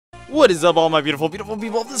What is up, all my beautiful people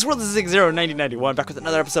of this world? This is 609091, back with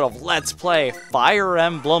another episode of Let's Play Fire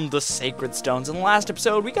Emblem The Sacred Stones. In the last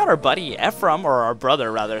episode, we got our buddy Ephraim, or our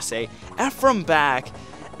brother rather say, Ephraim back,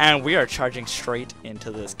 and we are charging straight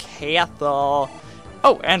into this castle.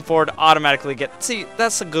 Oh, and Ford automatically see,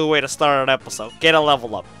 that's a good way to start an episode. Get a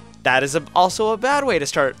level up. That is also a bad way to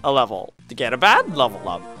start a level. To get a bad level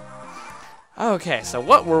up. Okay, so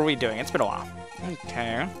what were we doing? It's been a while.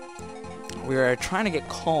 Okay. We were trying to get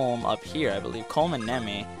Colm up here, I believe. Colm and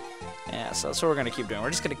Nemi. Yeah, so that's what we're going to keep doing. We're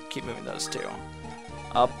just going to keep moving those two.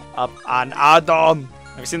 Up on Adam.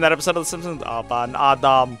 Have you seen that episode of The Simpsons? Up on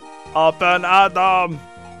Adam. Up on Adam.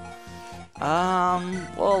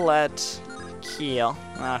 We'll let Keel.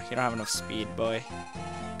 Ah, you don't have enough speed, boy.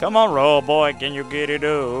 Come on, roll, boy. Can you get it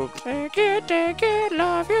up? Take it,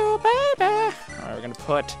 love you, baby. Alright, we're going to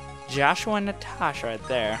put Joshua and Natasha right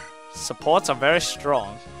there. Supports are very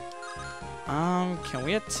strong. Can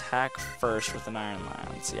we attack first with an Iron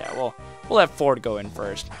Lance? Yeah, we'll let Ford go in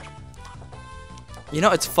first. You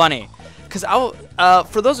know, it's funny, because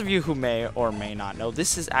for those of you who may or may not know,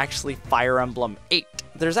 this is actually Fire Emblem 8.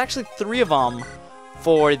 There's actually 3 of them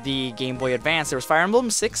for the Game Boy Advance. There was Fire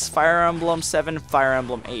Emblem 6, Fire Emblem 7, Fire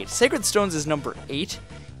Emblem 8. Sacred Stones is number 8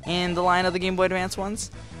 in the line of the Game Boy Advance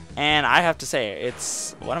ones. And I have to say,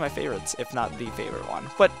 it's one of my favorites, if not the favorite one.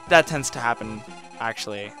 But that tends to happen,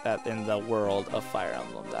 actually, that in the world of Fire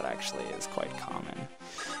Emblem, that actually is quite common.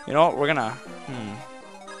 You know what, we're gonna,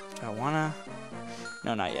 do I wanna?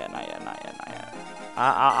 No, not yet.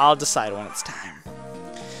 I'll decide when it's time.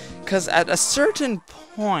 Because at a certain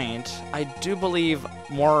point, I do believe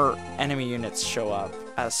more enemy units show up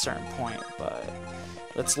at a certain point, but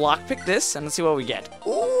let's lockpick this and let's see what we get.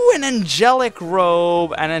 Ooh, an angelic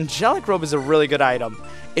robe. An angelic robe is a really good item.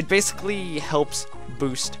 It basically helps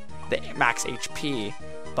boost the max HP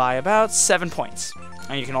by about 7 points,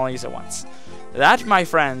 and you can only use it once. That, my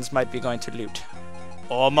friends, might be going to loot.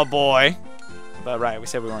 Oh, my boy. But right, we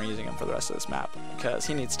said we weren't using him for the rest of this map because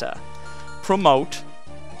he needs to promote.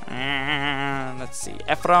 And let's see,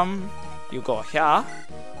 Ephraim, you go here.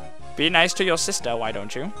 Be nice to your sister, why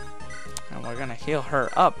don't you? And we're gonna heal her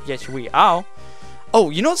up. Yes, we are. Oh,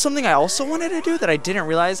 you know something I also wanted to do that I didn't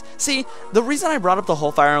realize? See, the reason I brought up the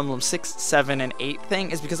whole Fire Emblem 6, 7, and 8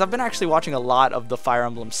 thing is because I've been actually watching a lot of the Fire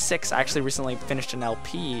Emblem 6. I actually recently finished an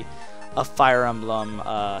LP of Fire Emblem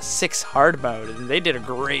 6 hard mode, and they did a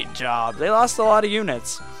great job. They lost a lot of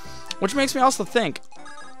units, which makes me also think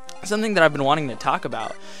something that I've been wanting to talk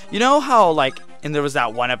about. You know how, like, and there was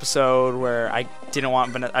that one episode where I didn't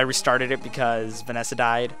want Vanessa, I restarted it because Vanessa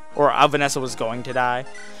died, or Vanessa was going to die,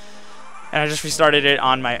 and I just restarted it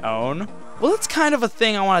on my own. Well, that's kind of a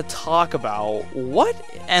thing I want to talk about. What?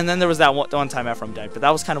 And then there was that one time Ephraim died, but that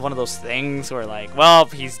was kind of one of those things where, like, well,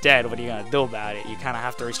 if he's dead, what are you going to do about it? You kind of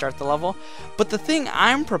have to restart the level. But the thing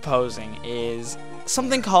I'm proposing is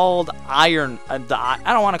something called I don't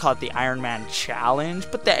want to call it the Iron Man Challenge,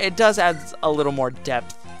 but it does add a little more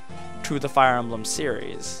depth to the Fire Emblem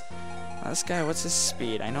series. This guy, what's his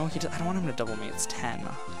speed? I know I don't want him to double me. It's 10.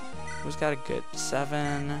 Who's got a good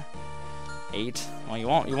 7, 8? Well, you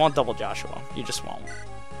won't double Joshua. You just won't.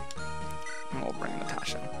 And we'll bring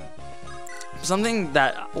Natasha. Something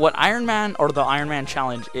that what Iron Man or the Iron Man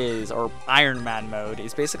Challenge is, or Iron Man mode,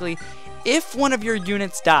 is basically if one of your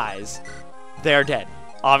units dies, they're dead.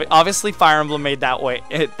 Obviously, Fire Emblem made that way,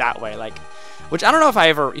 like, which I don't know if I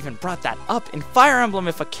ever even brought that up. In Fire Emblem,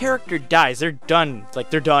 if a character dies, they're done.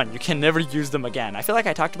 Like, they're done. You can never use them again. I feel like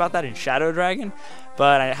I talked about that in Shadow Dragon,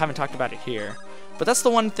 but I haven't talked about it here. But that's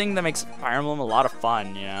the one thing that makes Fire Emblem a lot of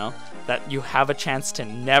fun, you know? That you have a chance to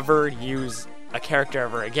never use a character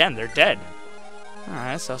ever again. They're dead.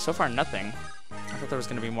 Alright, so far nothing. I thought there was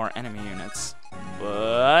going to be more enemy units.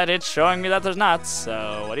 But it's showing me that there's not,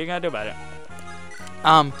 so what are you going to do about it?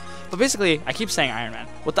 But basically, I keep saying Iron Man.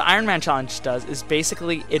 What the Iron Man Challenge does is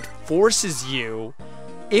basically it forces you,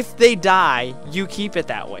 if they die, you keep it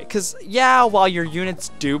that way. Because, yeah, while your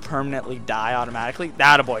units do permanently die automatically,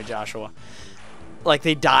 attaboy, Joshua. Like,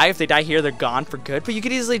 they die, if they die here, they're gone for good. But you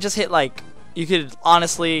could easily just hit, like, you could,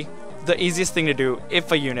 honestly, the easiest thing to do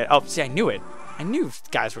if a unit, oh, see, I knew it. I knew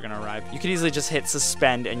guys were going to arrive. You could easily just hit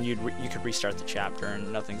suspend and you could restart the chapter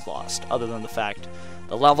and nothing's lost, other than the fact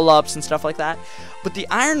the level ups and stuff like that. But the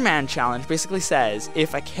Iron Man Challenge basically says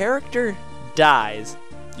if a character dies,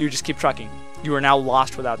 you just keep trucking. You are now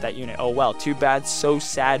lost without that unit. Oh well, too bad, so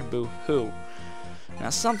sad, boo-hoo. Now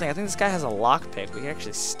something, I think this guy has a lockpick. We can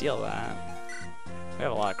actually steal that. We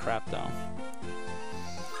have a lot of crap though.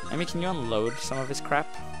 I mean, can you unload some of his crap?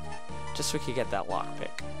 Just so we could get that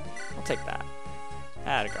lockpick. I'll take that.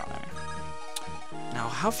 Atta girl, Now,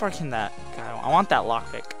 how far can that go? I want that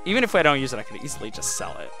lockpick. Even if I don't use it, I could easily just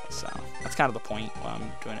sell it. So that's kind of the point what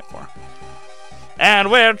I'm doing it for. And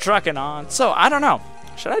we're trucking on. So I don't know.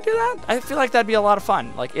 Should I do that? I feel like that'd be a lot of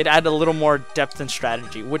fun. Like, it add a little more depth and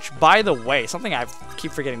strategy, which, by the way, something I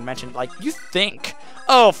keep forgetting to mention, like, you think,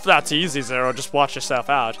 oh, that's easy, Zero, just watch yourself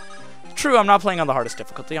out. True, I'm not playing on the hardest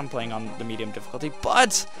difficulty, I'm playing on the medium difficulty,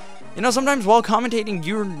 but, you know, sometimes while commentating,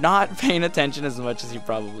 you're not paying attention as much as you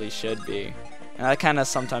probably should be. And that kind of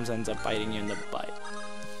sometimes ends up biting you in the butt.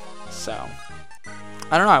 So,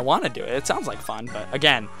 I don't know, I want to do it. It sounds like fun, but,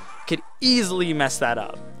 again, could easily mess that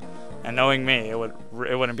up. And knowing me, it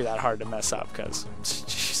wouldn't be that hard to mess up, because,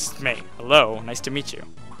 it's me. Hello, nice to meet you.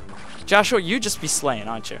 Joshua, you just be slaying,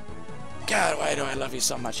 aren't you? God, why do I love you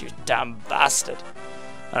so much, you damn bastard.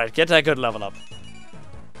 Alright, get that good level up.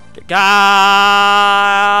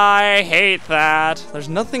 I hate that. There's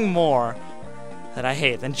nothing more that I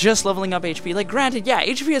hate than just leveling up HP. Like, granted, yeah,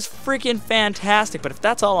 HP is freaking fantastic, but if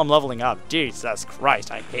that's all I'm leveling up, Jesus Christ,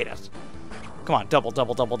 I hate it. Come on, double,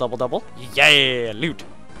 double, double, double, double. Yeah, loot.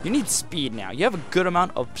 You need speed now. You have a good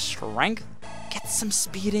amount of strength. Get some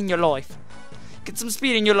speed in your life. Get some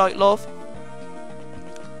speed in your life, love.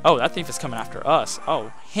 Oh, that thief is coming after us.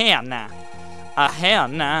 Oh, hell nah. Hell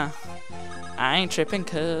nah. I ain't tripping,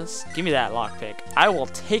 cuz. Give me that lockpick. I will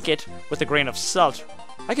take it with a grain of salt.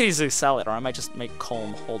 I could easily sell it, or I might just make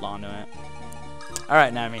Colm hold on to it.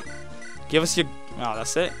 Alright, Nami. Give us your... Oh,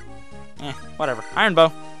 that's it? Whatever. Iron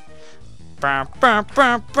bow.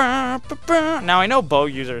 Now, I know bow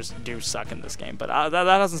users do suck in this game, but that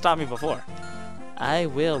doesn't stop me before. I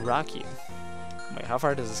will rock you. Wait, how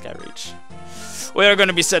far does this guy reach? We're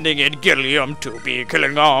gonna be sending in Gilliam to be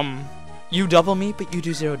killing them. You double me, but you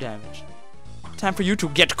do 0 damage. Time for you to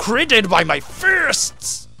get critted by my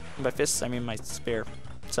fists! By fists, I mean my spear.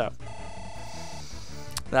 So,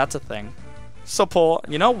 that's a thing. Support.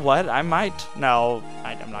 You know what? I might. No,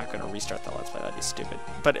 I'm not gonna restart the Let's Play. That'd be stupid.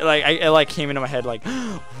 But like, it like came into my head like,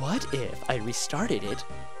 what if I restarted it,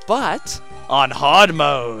 but on hard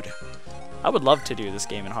mode? I would love to do this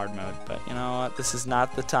game in hard mode, but you know what? This is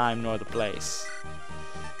not the time nor the place.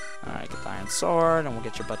 All right, get the iron sword, and we'll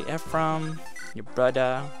get your buddy Ephraim, your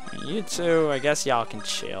brother, and you two. I guess y'all can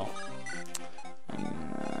chill.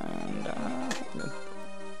 And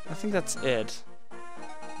I think that's it.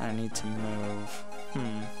 I need to move.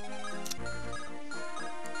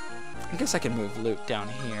 I guess I can move loot down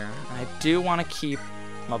here. I do want to keep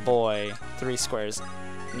my boy 3 squares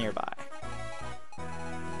nearby.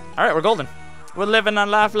 Alright, we're golden. We're living a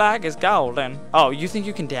life like it's golden. Oh, you think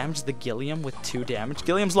you can damage the Gilliam with 2 damage?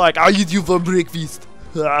 Gilliam's like, I eat you for breakfast.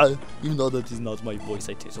 Even though that is not my voice,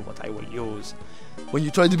 it is what I will use. When you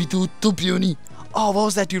try to be too puny. Oh, what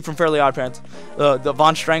was that dude from Fairly Odd Parents? The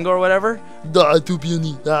Von Strangle or whatever? Too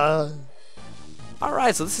puny.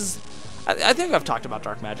 Alright, so this is... I think I've talked about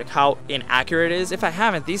dark magic, how inaccurate it is. If I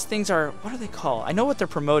haven't, these things are... What are they called? I know what their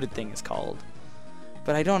promoted thing is called.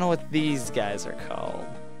 But I don't know what these guys are called.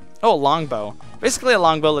 Oh, a longbow. Basically, a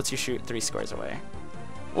longbow lets you shoot 3 squares away.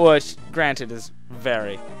 Which, granted, is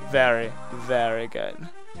very, very, very good.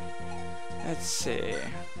 Let's see...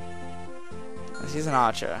 He's an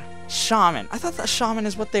archer. Shaman. I thought that shaman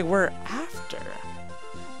is what they were after.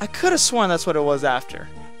 I could have sworn that's what it was after.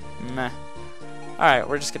 Meh. Alright,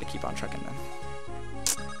 we're just gonna keep on trucking then.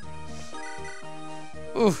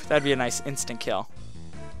 Ooh, that'd be a nice instant kill.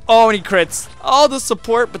 Oh, and he crits. Oh, the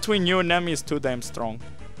support between you and Nemi is too damn strong.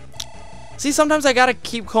 See, sometimes I gotta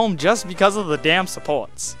keep Colm just because of the damn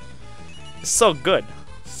supports. It's so good.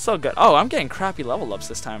 So good. Oh, I'm getting crappy level ups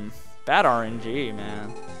this time. Bad RNG,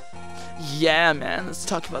 man. Yeah, man, let's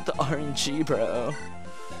talk about the RNG, bro.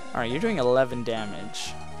 Alright, you're doing 11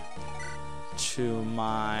 damage to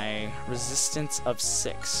my resistance of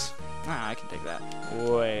 6. Ah, I can take that.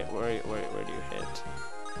 Wait, where do you hit?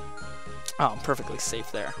 Oh, I'm perfectly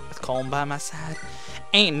safe there. With Colm by my side.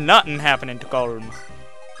 Ain't nothing happening to Colm.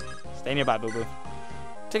 Stay nearby, boo-boo.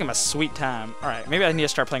 Taking my sweet time. Alright, maybe I need to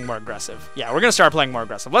start playing more aggressive. Yeah, we're gonna start playing more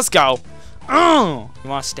aggressive. Let's go! You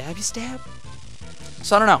wanna stab? You stab?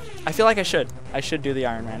 So I don't know. I feel like I should. I should do the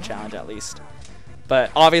Iron Man challenge at least. But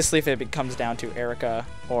obviously if it comes down to Erica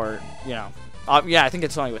or, you know, yeah, I think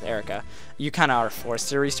it's only with Erica, you kind of are forced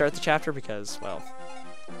to restart the chapter because, well,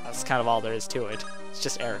 that's kind of all there is to it. It's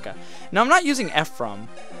just Erica. Now I'm not using Ephraim,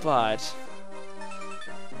 but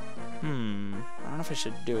I don't know if I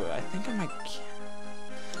should do it. I think I might.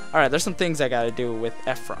 Alright, there's some things I gotta do with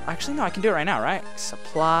Ephraim. Actually, no, I can do it right now, right?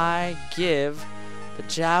 Supply, give. The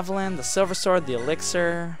javelin, the silver sword, the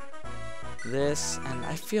elixir, this, and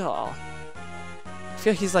I feel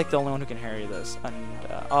feel he's like the only one who can carry this. And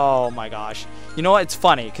oh my gosh, you know what? It's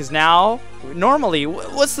funny because now, normally,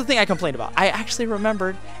 what's the thing I complained about? I actually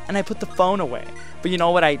remembered and I put the phone away. But you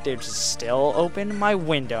know what I did? Just still open my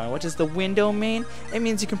window. And what does the window mean? It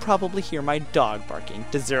means you can probably hear my dog barking.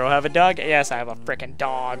 Does Zero have a dog? Yes, I have a freaking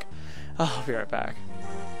dog. Oh, I'll be right back.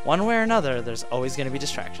 One way or another, there's always going to be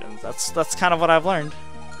distractions. That's kind of what I've learned.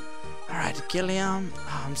 All right, Gilliam.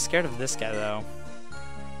 Oh, I'm scared of this guy though.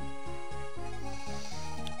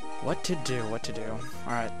 What to do? What to do?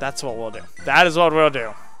 All right, that's what we'll do. That is what we'll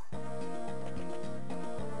do.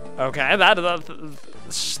 Okay,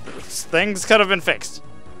 things could have been fixed.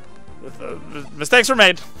 Mistakes were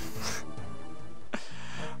made.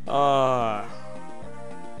 God,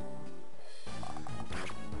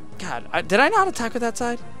 did I not attack with that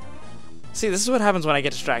side? See, this is what happens when I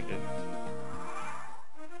get distracted.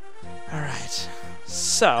 Alright.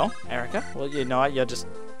 So, Erica, well, you know what? You'll just...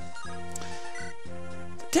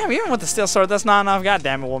 Damn, even with the steel sword, that's not enough. God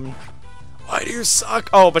damn it, woman. Why do you suck?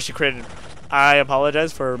 Oh, but she created... I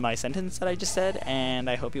apologize for my sentence that I just said, and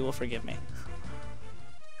I hope you will forgive me.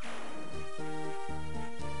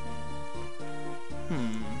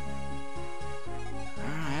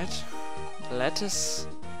 Alright. Let's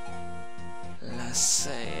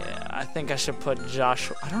see. I think I should put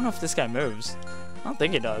Joshua... I don't know if this guy moves. I don't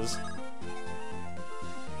think he does.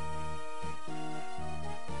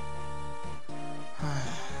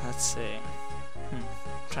 Let's see. I'm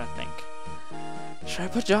trying to think. Should I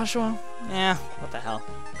put Joshua? Yeah, what the hell.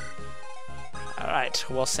 Alright,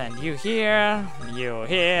 we'll send you here, you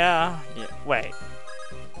here. Wait.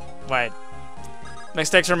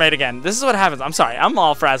 Mistakes were made again. This is what happens. I'm sorry, I'm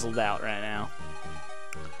all frazzled out right now.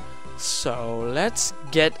 So, let's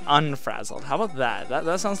get unfrazzled. How about that?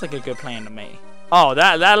 That sounds like a good plan to me. Oh,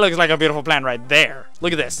 that looks like a beautiful plan right there.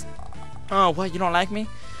 Look at this. Oh, what? You don't like me?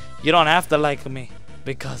 You don't have to like me,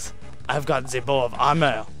 because I've got the bow of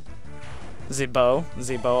armor. The bow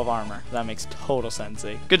of armor. That makes total sense.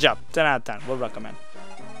 Eh? Good job. 10 out of 10. We'll recommend.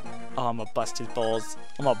 Oh, I'm gonna bust his balls.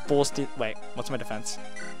 I'm gonna bust it. Wait, what's my defense?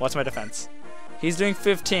 What's my defense? He's doing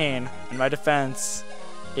 15, and my defense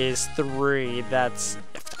is 3. That's...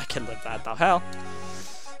 I can live that, the hell.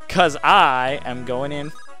 Because I am going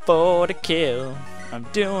in for the kill. I'm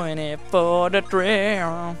doing it for the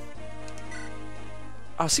thrill.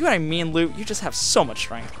 Oh, see what I mean, Luke? You just have so much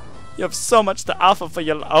strength. You have so much to offer for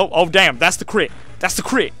your... Oh, damn. That's the crit. That's the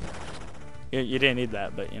crit. You didn't need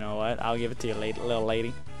that, but you know what? I'll give it to you, little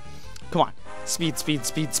lady. Come on. Speed.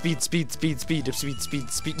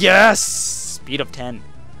 Yes! Speed of 10.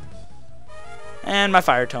 And my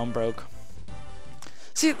fire tome broke.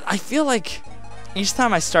 See, I feel like each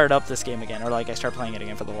time I start up this game again, or like I start playing it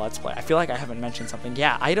again for the Let's Play, I feel like I haven't mentioned something.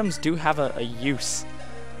 Yeah, items do have a use.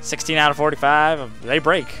 16 out of 45, they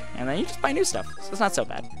break, and then you just buy new stuff. So it's not so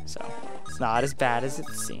bad. So it's not as bad as it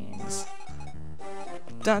seems.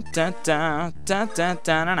 Dun dun dun dun dun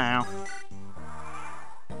dun dun dun.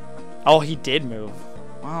 Oh, he did move.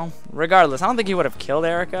 Well, regardless, I don't think he would have killed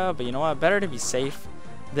Erica, but you know what? Better to be safe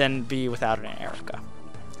than be without an Erica.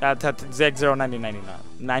 Zeg 0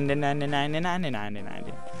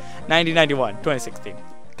 9091 2016.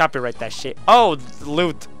 Copyright that shit. Oh,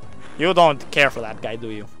 loot. You don't care for that guy, do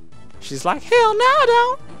you? She's like, hell no, I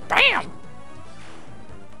don't. Bam!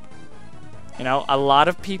 You know, a lot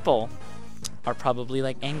of people are probably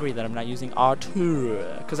like angry that I'm not using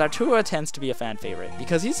Artura, because Artura tends to be a fan favorite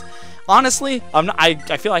because he's honestly, I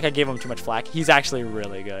feel like I gave him too much flack. He's actually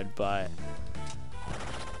really good, but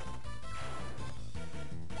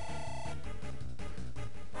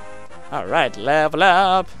all right, level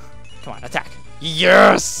up. Come on, attack.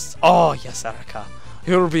 Yes! Oh, yes, Erica.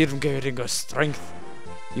 You'll be getting a strength,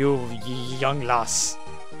 you young lass.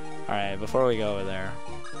 All right, before we go over there.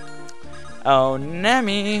 Oh,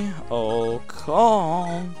 Nemi. Oh,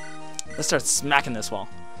 calm. Let's start smacking this wall.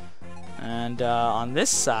 And on this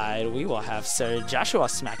side, we will have Sir Joshua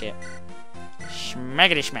smack it.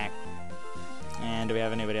 Schmackety schmack. And do we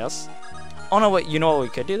have anybody else? Oh, no, wait. You know what we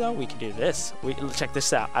could do, though? We could do this. Check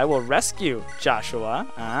this out. I will rescue Joshua.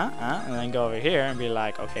 And then go over here and be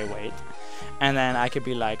like, okay, wait. And then I could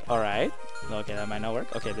be like, all right. Okay, that might not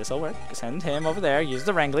work. Okay, this will work. Send him over there. Use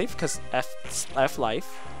the Wrangleaf, because F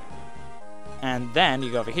life. And then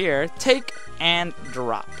you go over here, take and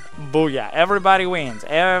drop. Booyah. Everybody wins.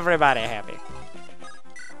 Everybody happy.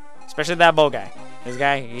 Especially that bow guy. This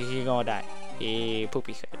guy, he gonna die. He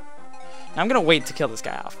poopy shit. Now I'm gonna wait to kill this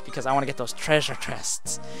guy off because I want to get those treasure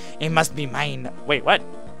chests. It must be mine. Wait, what?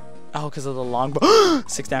 Oh, because of the longbow.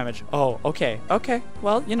 6 damage. Oh, okay. Okay.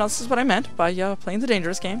 Well, you know, this is what I meant by playing the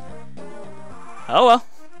dangerous game. Oh, well.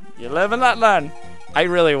 You live and let learn. I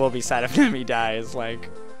really will be sad if Nemi dies. Like,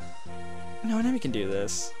 no, Nemi can do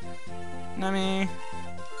this. Nemi,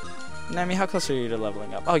 how close are you to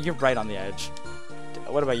leveling up? Oh, you're right on the edge.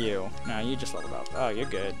 What about you? No, you just leveled up. Oh, you're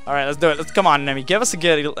good. All right, let's do it. Let's come on, Nemi. Give us a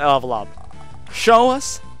good level up. Show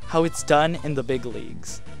us how it's done in the big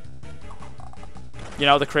leagues. You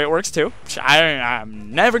know, the crit works too.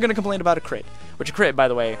 I'm never gonna complain about a crit. Which a crit, by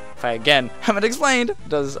the way, if I again haven't explained,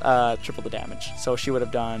 does triple the damage. So she would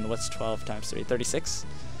have done, what's 12 times 3? 36?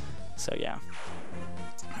 So yeah.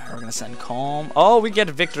 Alright, we're gonna send Calm. Oh, we get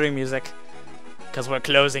victory music. Because we're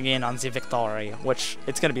closing in on the victory. Which,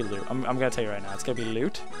 it's gonna be loot. I'm gonna tell you right now, it's gonna be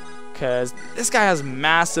loot. Because this guy has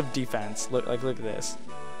massive defense. Look at this.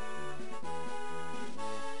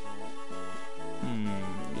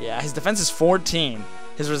 Yeah, his defense is 14.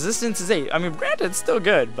 His resistance is 8. I mean, granted, it's still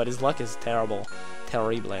good, but his luck is terrible.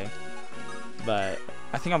 Terrible. But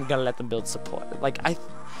I think I'm gonna let them build support. Like,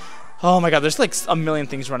 oh my god, there's like a million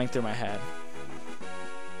things running through my head.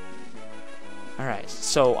 Alright,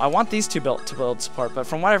 so I want these two to build support, but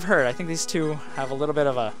from what I've heard, I think these two have a little bit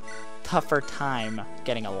of a tougher time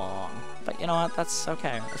getting along. But you know what? That's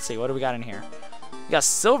okay. Let's see, what do we got in here? We got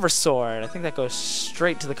Silver Sword. I think that goes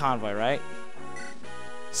straight to the convoy, right?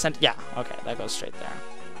 Yeah, okay, that goes straight there.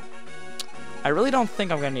 I really don't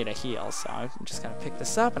think I'm going to need a heal, so I'm just going to pick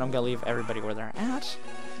this up, and I'm going to leave everybody where they're at.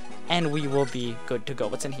 And we will be good to go.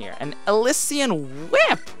 What's in here? An Elysian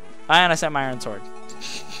Whip! And I sent my Iron Sword.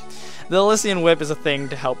 The Elysian Whip is a thing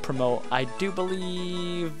to help promote, I do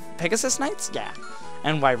believe, Pegasus Knights? Yeah.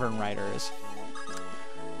 And Wyvern Riders.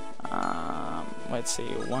 Let's see,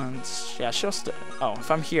 once... Yeah, she'll still... Oh, if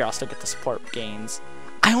I'm here, I'll still get the support gains.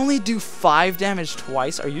 I only do 5 damage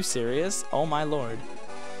twice? Are you serious? Oh my lord.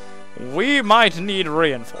 We might need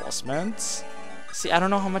reinforcements. See, I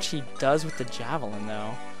don't know how much he does with the javelin,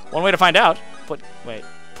 though. One way to find out. Put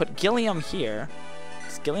Gilliam here.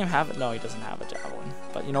 Does Gilliam have it? No, he doesn't have a javelin.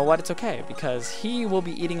 But you know what? It's okay, because he will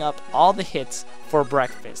be eating up all the hits for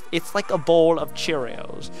breakfast. It's like a bowl of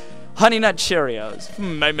Cheerios. Honey Nut Cheerios.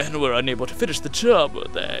 My men were unable to finish the job, were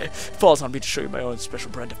they? It falls on me to show you my own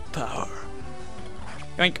special brand of power.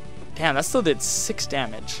 Yoink. Damn, that still did 6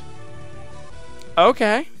 damage.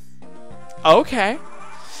 Okay. Okay.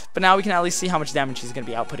 But now we can at least see how much damage he's going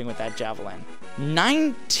to be outputting with that javelin.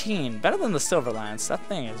 19. Better than the Silver Lance. That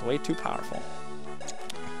thing is way too powerful.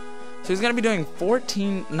 So he's going to be doing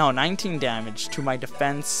 19 damage to my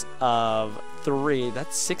defense of 3.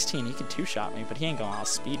 That's 16. He could 2-shot me, but he ain't going to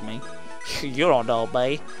outspeed me. You don't know,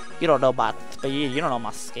 babe. You don't know about speed. You don't know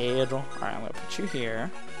my schedule. Alright, I'm going to put you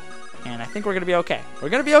here. And I think we're going to be okay. We're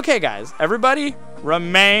going to be okay, guys. Everybody,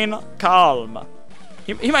 remain calm.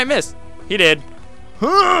 He might miss. He did.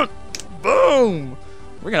 Boom!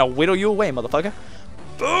 We're going to whittle you away, motherfucker.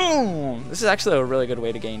 Boom! This is actually a really good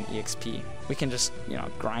way to gain EXP. We can just, you know,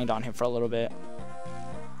 grind on him for a little bit.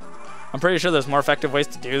 I'm pretty sure there's more effective ways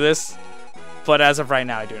to do this. But as of right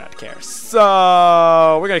now, I do not care.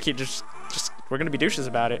 So, we're going to keep we're going to be douches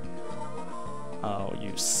about it. Oh,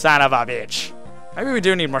 you son of a bitch. Maybe we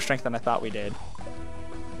do need more strength than I thought we did.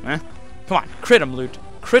 Eh? Come on, crit him, Loot.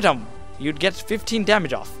 Crit him. You'd get 15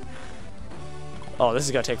 damage off. Oh, this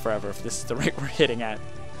is going to take forever if this is the rate we're hitting at.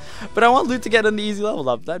 But I want Loot to get an easy level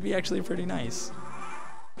up. That'd be actually pretty nice.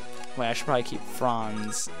 Wait, I should probably keep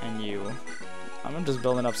Franz and you. I'm just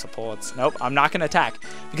building up supports. Nope, I'm not going to attack.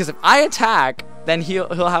 Because if I attack, then he'll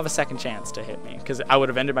have a second chance to hit me. Because I would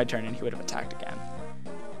have ended my turn and he would have attacked again.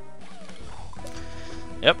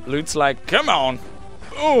 Yep, Loot's like, come on.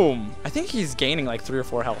 Boom. I think he's gaining like 3 or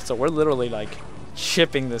 4 health. So we're literally like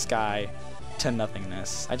chipping this guy to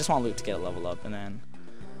nothingness. I just want Loot to get a level up and then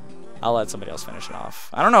I'll let somebody else finish it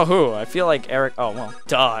off. I don't know who. I feel like Eric. Oh, well,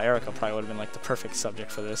 duh. Erica probably would have been like the perfect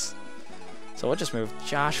subject for this. So we'll just move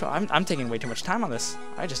Joshua. I'm taking way too much time on this.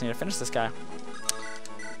 I just need to finish this guy.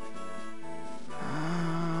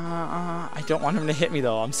 I don't want him to hit me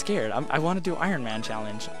though. I'm scared. I want to do Iron Man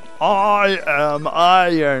challenge. I am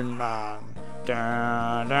Iron Man.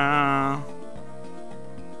 Da, da.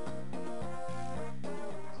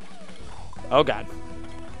 Oh god.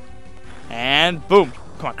 And boom.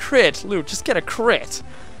 Come on, crit, Loot. Just get a crit.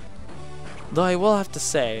 Though I will have to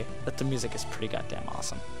say that the music is pretty goddamn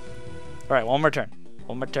awesome. Alright, one more turn.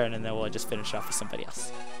 One more turn and then we'll just finish off with somebody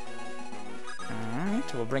else.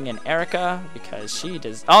 Alright, we'll bring in Erica because she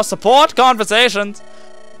does. Oh, support conversations!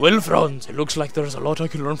 Well, Franz, it looks like there's a lot I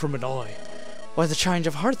can learn from an eye. Why the change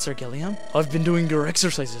of heart, Sir Gilliam? I've been doing your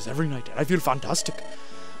exercises every night and I feel fantastic.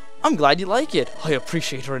 I'm glad you like it. I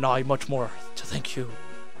appreciate her and I much more. To thank you.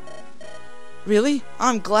 Really?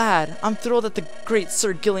 I'm glad. I'm thrilled that the great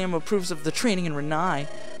Sir Gilliam approves of the training in Renai.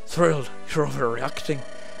 Thrilled? You're overreacting.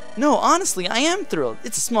 No, honestly, I am thrilled.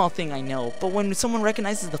 It's a small thing, I know, but when someone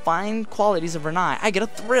recognizes the fine qualities of Renai, I get a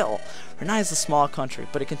thrill. Renai is a small country,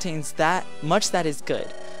 but it contains that much that is good.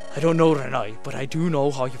 I don't know Renai, but I do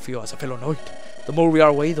know how you feel as a fellow knight. The more we are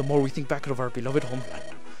away, the more we think back of our beloved homeland.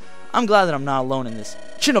 I'm glad that I'm not alone in this.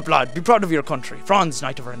 Chin up, lad. Be proud of your country. Franz,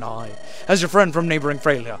 Knight of Renai. As your friend from neighboring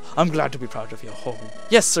Frelia, I'm glad to be proud of your home.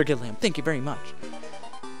 Yes, Sir Gilliam. Thank you very much.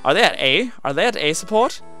 Are they at A? Are they at A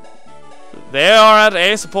support? They are at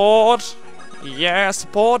A support. Yeah,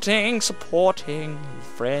 supporting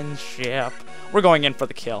friendship. We're going in for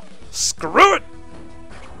the kill. Screw it!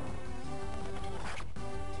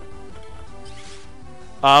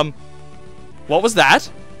 What was that?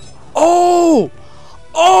 Oh!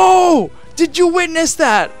 Oh! Did you witness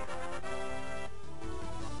that?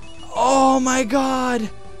 Oh my god.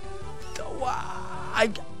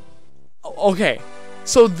 Okay.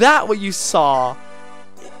 So that what you saw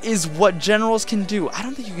is what generals can do. I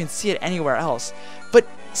don't think you can see it anywhere else. But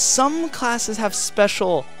some classes have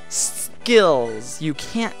special skills. You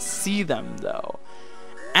can't see them though.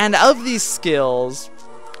 And of these skills,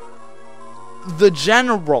 the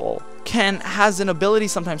general has an ability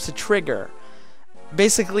sometimes to trigger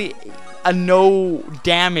basically a no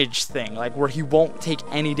damage thing, like where he won't take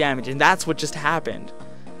any damage, and that's what just happened.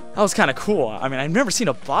 That was kind of cool. I mean, I've never seen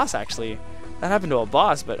a boss actually that happened to a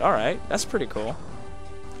boss, but alright, that's pretty cool.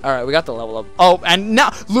 Alright, we got the level up. Oh, and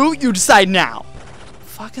now, Loot, you decide now.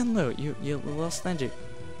 Fucking Loot, you little stingy.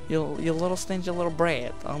 You little stingy little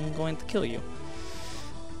brat. I'm going to kill you.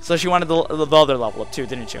 So she wanted the other level up too,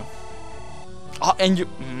 didn't you? Oh, and you...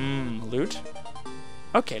 Loot?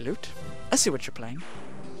 Okay, Loot. I see what you're playing.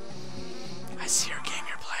 I see your game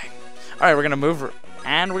you're playing. Alright, we're gonna move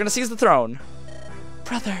and we're gonna seize the throne.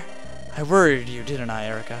 Brother, I worried you, didn't I,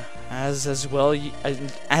 Erica? As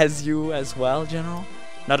you as well, General?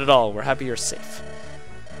 Not at all. We're happy you're safe.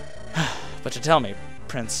 But to tell me,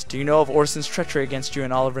 Prince, do you know of Orson's treachery against you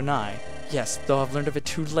and all of Renai? Yes, though I've learned of it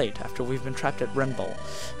too late after we've been trapped at Renbol.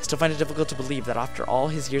 I still find it difficult to believe that after all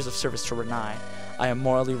his years of service to Renai, I am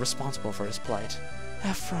morally responsible for his plight.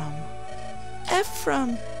 Ephraim.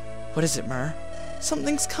 Ephraim! What is it, Myr?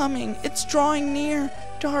 Something's coming. It's drawing near.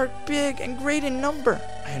 Dark, big, and great in number.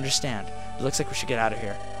 I understand. It looks like we should get out of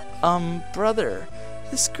here. Brother.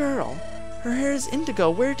 This girl. Her hair is indigo.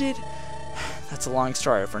 Where did... That's a long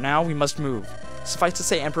story. For now, we must move. Suffice to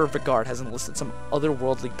say, Emperor Vigard has enlisted some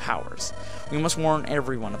otherworldly powers. We must warn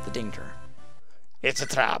everyone of the danger. It's a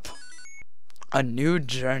trap. A new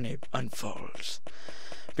journey unfolds.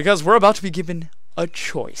 Because we're about to be given a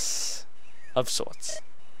choice of sorts.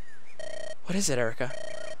 What is it, Erica?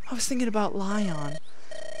 I was thinking about Lion.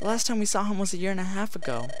 The last time we saw him was a year and a half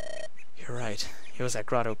ago. You're right. He was at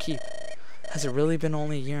Grotto Keep. Has it really been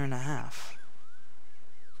only a year and a half?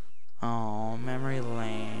 Oh, memory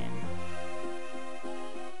lane.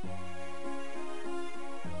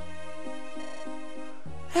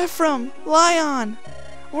 Ephraim! Lion!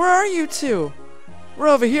 Where are you two? We're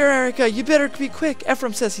over here, Erica. You better be quick.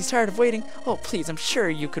 Ephraim says he's tired of waiting. Oh, please, I'm sure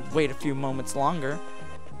you could wait a few moments longer.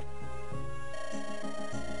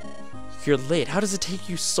 You're late. How does it take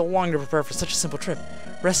you so long to prepare for such a simple trip?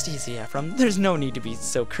 Rest easy, Ephraim. There's no need to be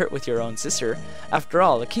so curt with your own sister. After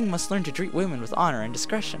all, a king must learn to treat women with honor and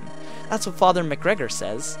discretion. That's what Father McGregor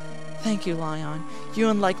says. Thank you, Lion. You,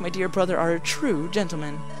 unlike my dear brother, are a true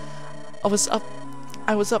gentleman. I was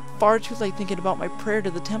up far too late thinking about my prayer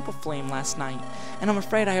to the temple flame last night, and I'm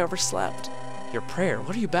afraid I overslept. Your prayer?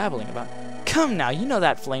 What are you babbling about? Come now, you know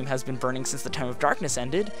that flame has been burning since the time of darkness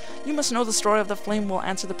ended. You must know the story of the flame will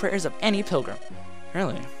answer the prayers of any pilgrim.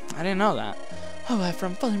 Really? I didn't know that. Oh,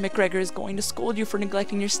 Ephraim, Father McGregor is going to scold you for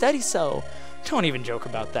neglecting your studies so. Don't even joke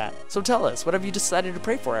about that. So tell us, what have you decided to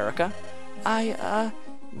pray for, Erica?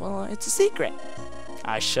 Well, it's a secret.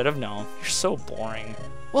 I should have known. You're so boring.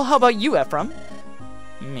 Well, how about you, Ephraim?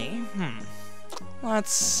 Me?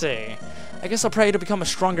 Let's see. I guess I'll pray to become a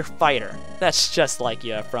stronger fighter. That's just like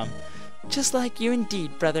you, Ephraim. Just like you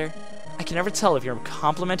indeed, brother. I can never tell if you're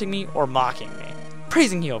complimenting me or mocking me.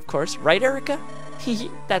 Praising you, of course. Right, Erica?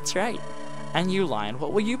 That's right. And you, Lion,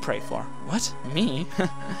 what will you pray for? What? Me?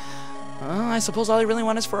 Well, I suppose all I really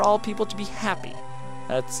want is for all people to be happy.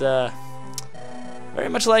 That's, very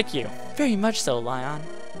much like you. Very much so, Lion.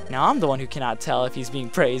 Now I'm the one who cannot tell if he's being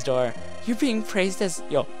praised or... You're being praised as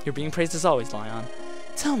always, Lion.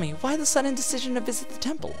 Tell me, why the sudden decision to visit the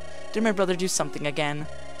temple? Did my brother do something again?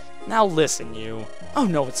 Now listen, you. Oh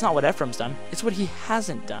no, it's not what Ephraim's done. It's what he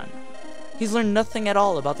hasn't done. He's learned nothing at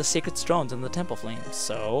all about the sacred stones and the temple flames,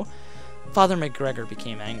 so... Father McGregor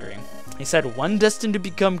became angry. He said, "One destined to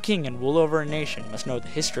become king and rule over a nation must know the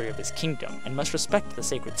history of his kingdom and must respect the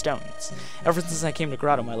sacred stones. Ever since I came to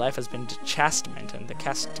Grotto, my life has been the chastisement and the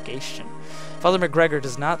castigation. Father McGregor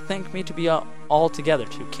does not think me to be altogether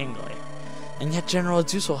too kingly. And yet General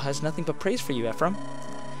Dussel has nothing but praise for you, Ephraim.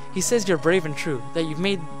 He says you're brave and true, that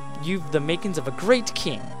you've the makings of a great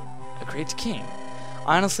king." A great king?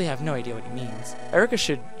 I honestly have no idea what he means. Erica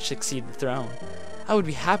should succeed the throne. I would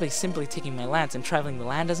be happy simply taking my lance and traveling the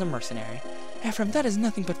land as a mercenary. Ephraim, that is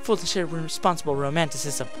nothing but foolish and irresponsible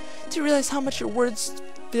romanticism. Do you realize how much your words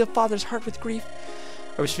fill Father's heart with grief?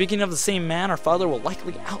 Are we speaking of the same man? Our father will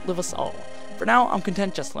likely outlive us all. For now, I'm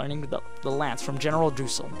content just learning the lance from General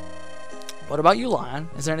Dussel. What about you, Lion?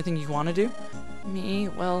 Is there anything you want to do? Me?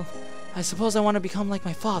 Well, I suppose I want to become like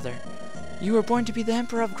my father. You were born to be the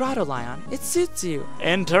Emperor of Grotto, Lion. It suits you.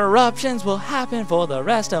 Interruptions will happen for the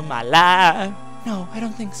rest of my life. No, I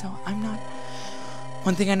don't think so. I'm not.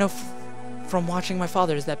 One thing I know from watching my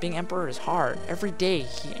father is that being emperor is hard. Every day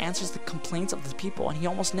he answers the complaints of the people and he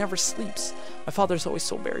almost never sleeps. My father is always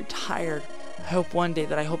so very tired. I hope one day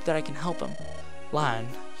that I can help him. Lion,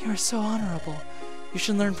 you are so honorable. You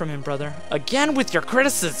should learn from him, brother. Again with your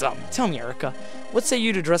criticism! Tell me, Erica, what say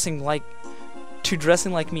you to dressing like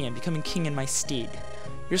me and becoming king in my stead?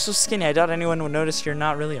 You're so skinny, I doubt anyone would notice you're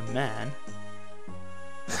not really a man.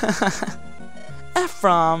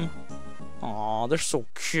 Ephraim! Aw, they're so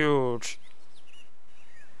cute.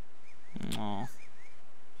 Aw.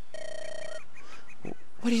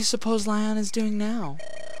 What do you suppose Lion is doing now?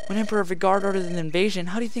 When Emperor Vigard ordered an invasion,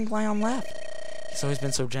 how do you think Lion left? He's always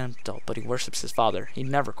been so gentle, but he worships his father. He'd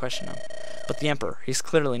never question him. But the Emperor, he's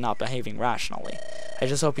clearly not behaving rationally. I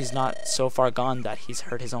just hope he's not so far gone that he's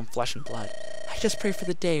hurt his own flesh and blood. I just pray for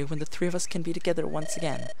the day when the three of us can be together once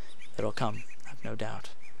again. It'll come, I've no doubt.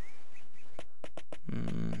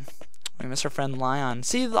 We miss our friend Lion.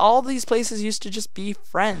 See, all these places used to just be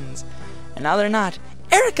friends, and now they're not.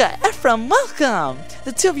 Erica, Ephraim, welcome!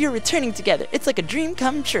 The two of you are returning together. It's like a dream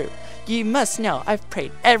come true. You must know I've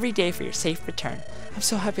prayed every day for your safe return. I'm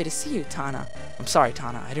so happy to see you, Tana. I'm sorry,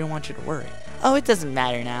 Tana. I didn't want you to worry. Oh, it doesn't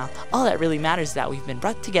matter now. All that really matters is that we've been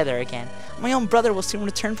brought together again. My own brother will soon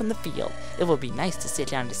return from the field. It will be nice to sit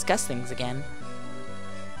down and discuss things again.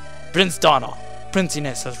 Prince Tana, Prince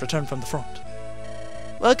Ines has returned from the front.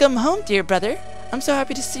 Welcome home, dear brother. I'm so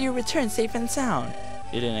happy to see you return safe and sound.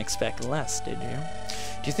 You didn't expect less, did you?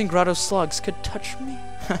 Do you think Grotto slugs could touch me?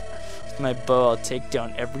 With my bow, I'll take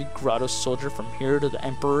down every Grotto soldier from here to the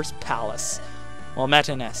Emperor's palace. Well met,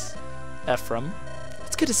 Ines. Ephraim.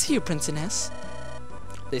 It's good to see you, Prince Ines.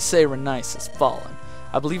 They say Renice has fallen.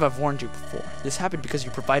 I believe I've warned you before. This happened because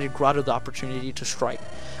you provided Grotto the opportunity to strike.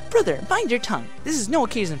 Brother, mind your tongue. This is no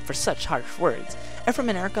occasion for such harsh words. Ephraim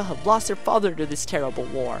and Erica have lost their father to this terrible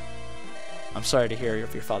war. I'm sorry to hear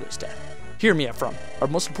of your father's death. Hear me, Ephraim. Our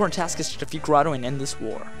most important task is to defeat Grotto and end this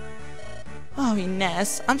war. Oh,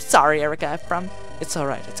 Ines. I'm sorry, Erica, Ephraim. It's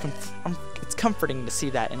alright. It's comforting to see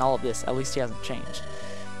that in all of this, at least he hasn't changed.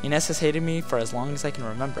 Ines has hated me for as long as I can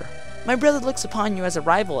remember. My brother looks upon you as a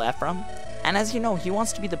rival, Ephraim. And as you know, he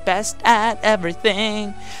wants to be the best at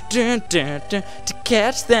everything. Dun, dun, dun, to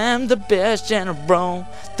catch them, the best general.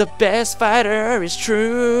 The best fighter is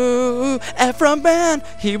true. Ephraim man,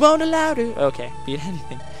 he won't allow to. Okay, beat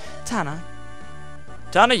anything. Tana,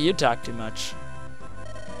 you talk too much.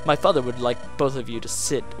 My father would like both of you to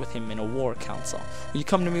sit with him in a war council. Will you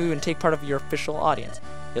come to me and take part of your official audience?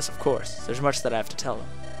 Yes, of course. There's much that I have to tell him.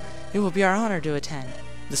 It will be our honor to attend.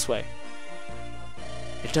 This way.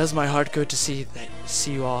 It does my heart good to see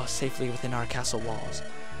you all safely within our castle walls.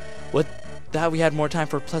 Would that we had more time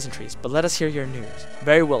for pleasantries, but let us hear your news.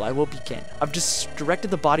 Very well, I will begin. I've just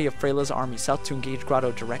directed the body of Freyla's army south to engage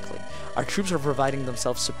Grotto directly. Our troops are providing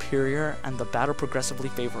themselves superior and the battle progressively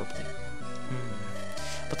favorably.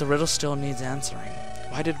 But the riddle still needs answering.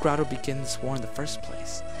 Why did Grotto begin this war in the first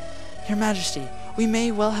place? Your Majesty, we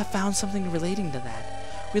may well have found something relating to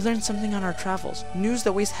that. We learned something on our travels, news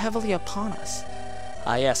that weighs heavily upon us.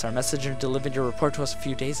 Ah yes, our messenger delivered your report to us a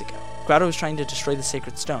few days ago. Grotto is trying to destroy the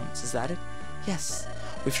sacred stones, is that it? Yes.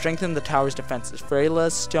 We've strengthened the tower's defenses.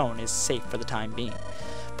 Freyla's stone is safe for the time being.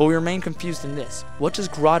 But we remain confused in this. What does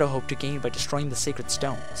Grotto hope to gain by destroying the sacred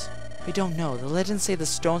stones? We don't know. The legends say the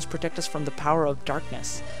stones protect us from the power of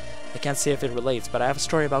darkness. I can't say if it relates, but I have a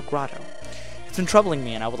story about Grotto. It's been troubling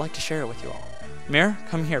me and I would like to share it with you all. Mir,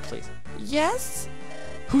 come here please. Yes?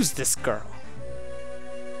 Who's this girl?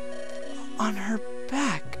 On her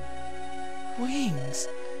back. Wings.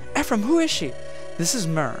 Ephraim, who is she? This is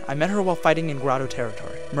Myrrh. I met her while fighting in Grotto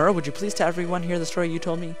territory. Myrrh, would you please tell everyone here the story you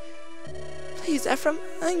told me? Please, Ephraim,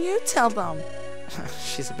 you tell them.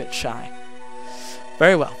 She's a bit shy.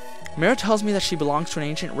 Very well. Mira tells me that she belongs to an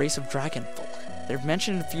ancient race of dragon folk. They're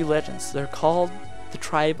mentioned in a few legends. They're called the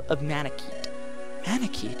tribe of Manakete.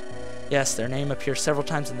 Manakete? Yes, their name appears several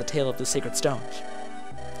times in the tale of the sacred stones.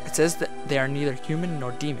 It says that they are neither human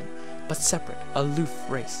nor demon, but separate, aloof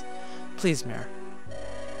race. Please, Mira.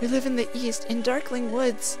 We live in the east, in darkling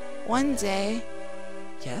woods. One day...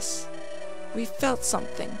 Yes? We felt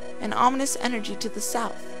something, an ominous energy to the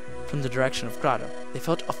south. From the direction of Grotto, they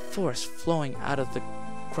felt a force flowing out of the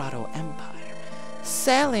Grotto Empire.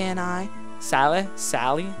 Sally and I... Sally?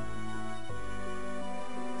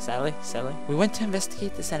 We went to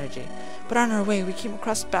investigate this energy, but on our way we came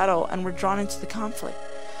across battle and were drawn into the conflict.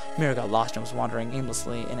 Mira got lost and was wandering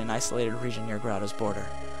aimlessly in an isolated region near Grotto's border.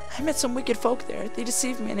 I met some wicked folk there. They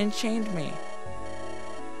deceived me and enchained me.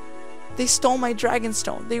 They stole my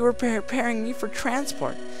dragonstone. They were preparing me for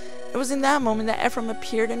transport. It was in that moment that Ephraim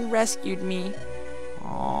appeared and rescued me.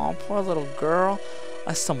 Aw, poor little girl.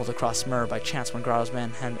 I stumbled across Myrrh by chance when Grotto's men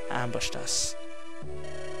had ambushed us.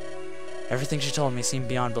 Everything she told me seemed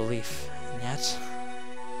beyond belief, and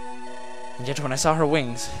yet when I saw her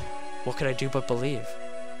wings, what could I do but believe?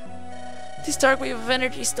 This dark wave of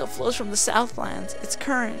energy still flows from the Southlands. Its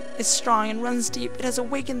current is strong and runs deep. It has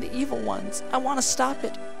awakened the evil ones. I want to stop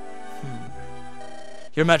it.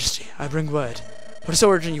 Your Majesty, I bring word. What is so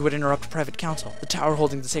urgent you would interrupt a private council? The tower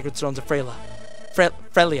holding the sacred stones of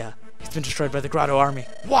Frelia. It's been destroyed by the Grotto army.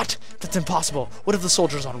 What? That's impossible. What of the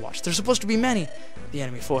soldiers on watch? There's supposed to be many. The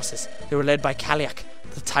enemy forces. They were led by Kaliak,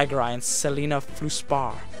 the Tiger Eye, and Selena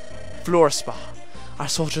Florspar. Our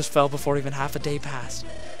soldiers fell before even half a day passed.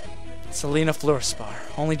 Selena Florspar.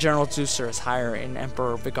 Only General Zeusser is higher in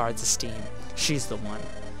Emperor Vigard's esteem. She's the one.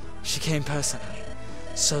 She came personally.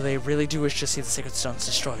 So they really do wish to see the sacred stones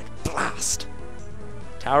destroyed. Blast!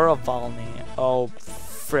 Tower of Valny. Oh,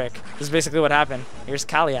 frick. This is basically what happened. Here's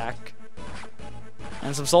Kaliak.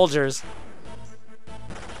 And some soldiers.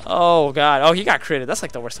 Oh, God. Oh, he got critted. That's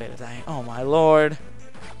like the worst way to die. Oh, my lord.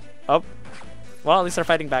 Oh. Well, at least they're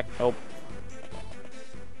fighting back. Oh.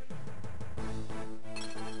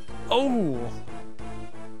 Oh!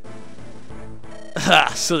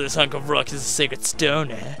 Ha! So this hunk of rock is a sacred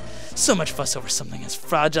stone, eh? So much fuss over something as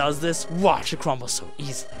fragile as this. Watch it crumble so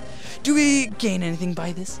easily. Do we gain anything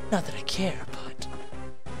by this? Not that I care, but...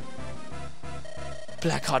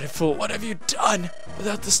 Black-hearted fool, what have you done?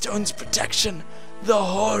 Without the stone's protection, the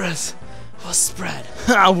horrors will spread.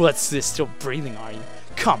 Ha! What's this? Still breathing, are you?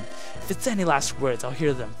 Come, if it's any last words, I'll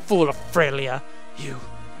hear them. Fool of Frelia, you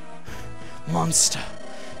monster.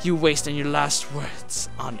 You wasting your last words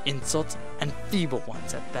on insults, and feeble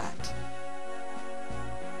ones at that.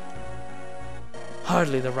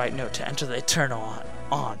 Hardly the right note to enter the eternal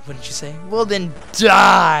on, wouldn't you say? Well then,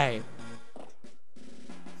 die!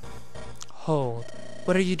 Hold.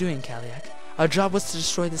 What are you doing, Kaliak? Our job was to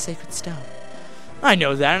destroy the sacred stone. I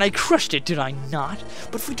know that, and I crushed it, did I not?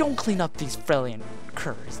 But if we don't clean up these Frelian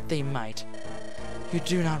curs, they might. You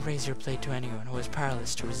do not raise your blade to anyone who is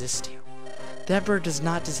powerless to resist you. The Emperor does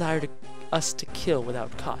not desire us to kill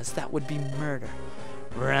without cause. That would be murder.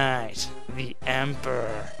 Right, the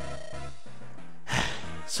Emperor.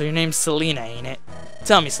 So your name's Selena, ain't it?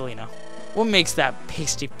 Tell me, Selena, what makes that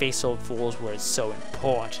pasty-faced old fool's words so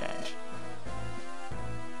important?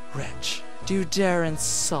 Wretch, do you dare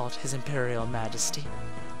insult His Imperial Majesty?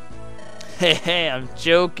 Hey, I'm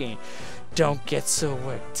joking. Don't get so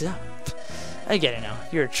worked up. I get it now.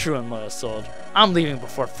 You're a true and loyal soldier. I'm leaving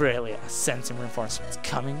before Frelia sends some reinforcements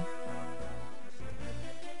coming.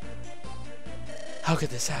 How could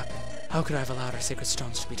this happen? How could I have allowed our sacred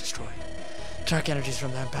stones to be destroyed? Dark energies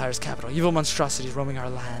from the Empire's capital, evil monstrosities roaming our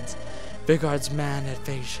lands, Vigard's mad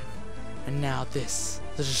invasion, and now this,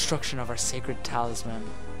 the destruction of our sacred talisman.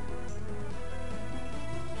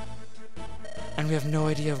 And we have no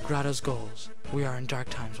idea of Grotto's goals. We are in dark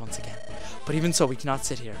times once again. But even so, we cannot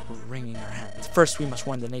sit here wringing our hands. First, we must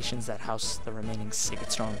warn the nations that house the remaining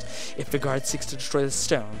sacred stones. If Vigard seeks to destroy the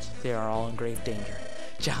stones, they are all in grave danger.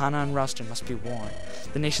 Johanna and Rouston must be warned.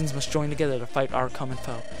 The nations must join together to fight our common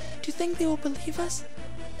foe. Do you think they will believe us?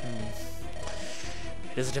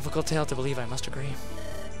 It is a difficult tale to believe, I must agree.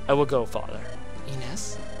 I will go, Father.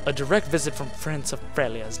 Ines? A direct visit from Prince of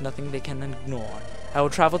Frelia is nothing they can ignore. I will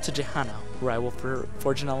travel to Johanna, where I will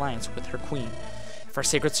forge an alliance with her queen. If our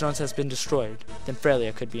sacred stones has been destroyed, then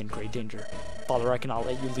Frelia could be in great danger. Father, I cannot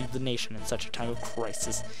let you leave the nation in such a time of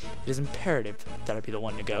crisis. It is imperative that I be the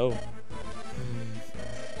one to go.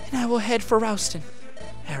 And I will head for Rouston.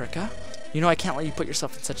 Erica, you know I can't let you put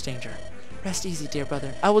yourself in such danger. Rest easy, dear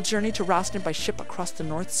brother. I will journey to Rouston by ship across the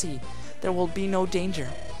North Sea. There will be no danger.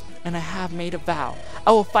 and I have made a vow.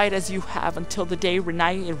 I will fight as you have until the day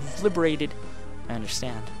Renai is liberated. I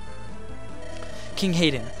understand. King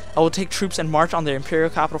Hayden, I will take troops and march on the Imperial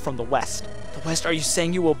capital from the west. The west? Are you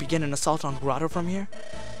saying you will begin an assault on Grotto from here?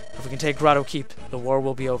 If we can take Grotto Keep, the war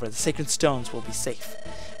will be over. The sacred stones will be safe.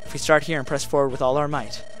 If we start here and press forward with all our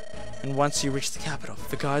might, and once you reach the capital,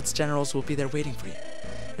 the Guards Generals will be there waiting for you.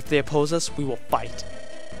 If they oppose us, we will fight.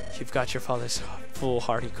 You've got your father's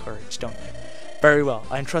foolhardy courage, don't you? Very well.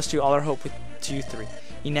 I entrust you all our hope to you three.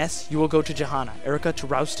 Ines, you will go to Johanna, Erica to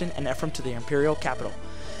Rouston, and Ephraim to the Imperial capital.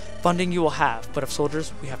 Funding you will have, but of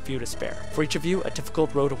soldiers, we have few to spare. For each of you, a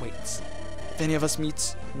difficult road awaits. If any of us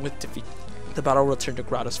meets with defeat, the battle will turn to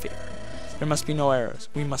Grotto's favor. There must be no errors.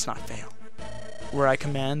 We must not fail. Where I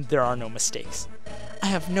command, there are no mistakes. I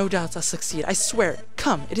have no doubts I'll succeed. I swear.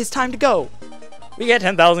 Come, it is time to go. We get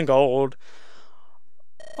 10,000 gold.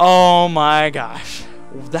 Oh my gosh.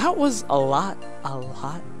 That was a lot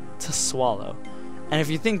to swallow. And if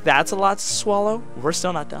you think that's a lot to swallow, we're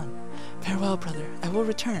still not done. Farewell, brother. I will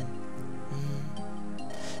return.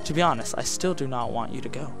 To be honest, I still do not want you to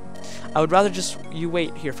go. I would rather just you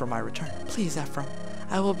wait here for my return. Please, Ephraim.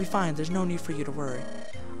 I will be fine. There's no need for you to worry.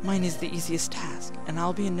 Mine is the easiest task, and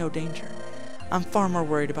I'll be in no danger. I'm far more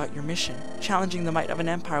worried about your mission, challenging the might of an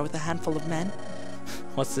empire with a handful of men.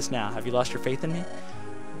 What's this now? Have you lost your faith in me?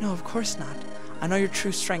 No, of course not. I know your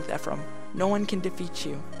true strength, Ephraim. No one can defeat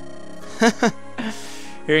you.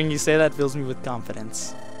 Hearing you say that fills me with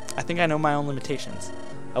confidence. I think I know my own limitations.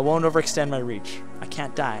 I won't overextend my reach. I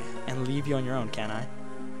can't die and leave you on your own, can I?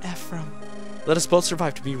 Ephraim. Let us both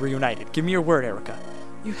survive to be reunited. Give me your word, Erica.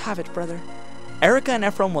 You have it, brother. Erica and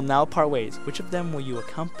Ephraim will now part ways. Which of them will you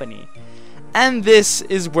accompany? And this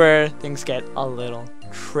is where things get a little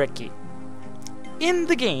tricky. In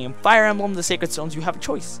the game, Fire Emblem The Sacred Stones, you have a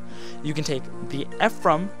choice. You can take the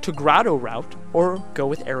Ephraim to Grotto route, or go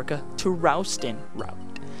with Erica to Rouston route.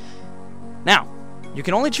 Now, you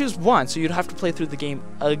can only choose one, so you'd have to play through the game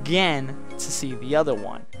again to see the other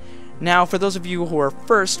one. Now, for those of you who are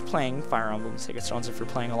first playing Fire Emblem Sacred Stones, if you're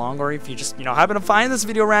playing along, or if you just, happen to find this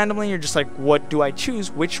video randomly, you're just like, what do I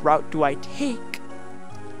choose? Which route do I take?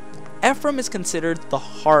 Ephraim is considered the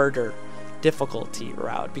harder difficulty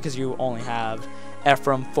route, because you only have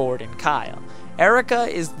Ephraim, Ford, and Kyle. Erica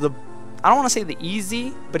is I don't want to say the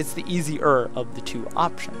easy, but it's the easier of the two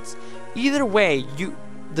options. Either way,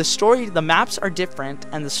 the maps are different,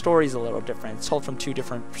 and the story's a little different. It's told from two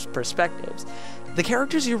different perspectives. The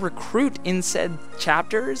characters you recruit in said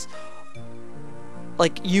chapters,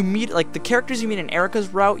 the characters you meet in Erica's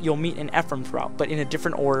route, you'll meet in Ephraim's route, but in a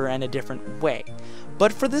different order and a different way.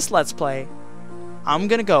 But for this Let's Play, I'm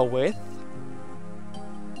gonna go with,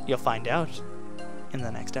 you'll find out in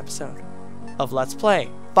the next episode of Let's Play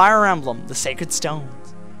Fire Emblem The Sacred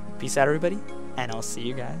Stones. Peace out, everybody, and I'll see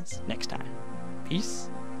you guys next time. Peace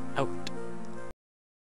out.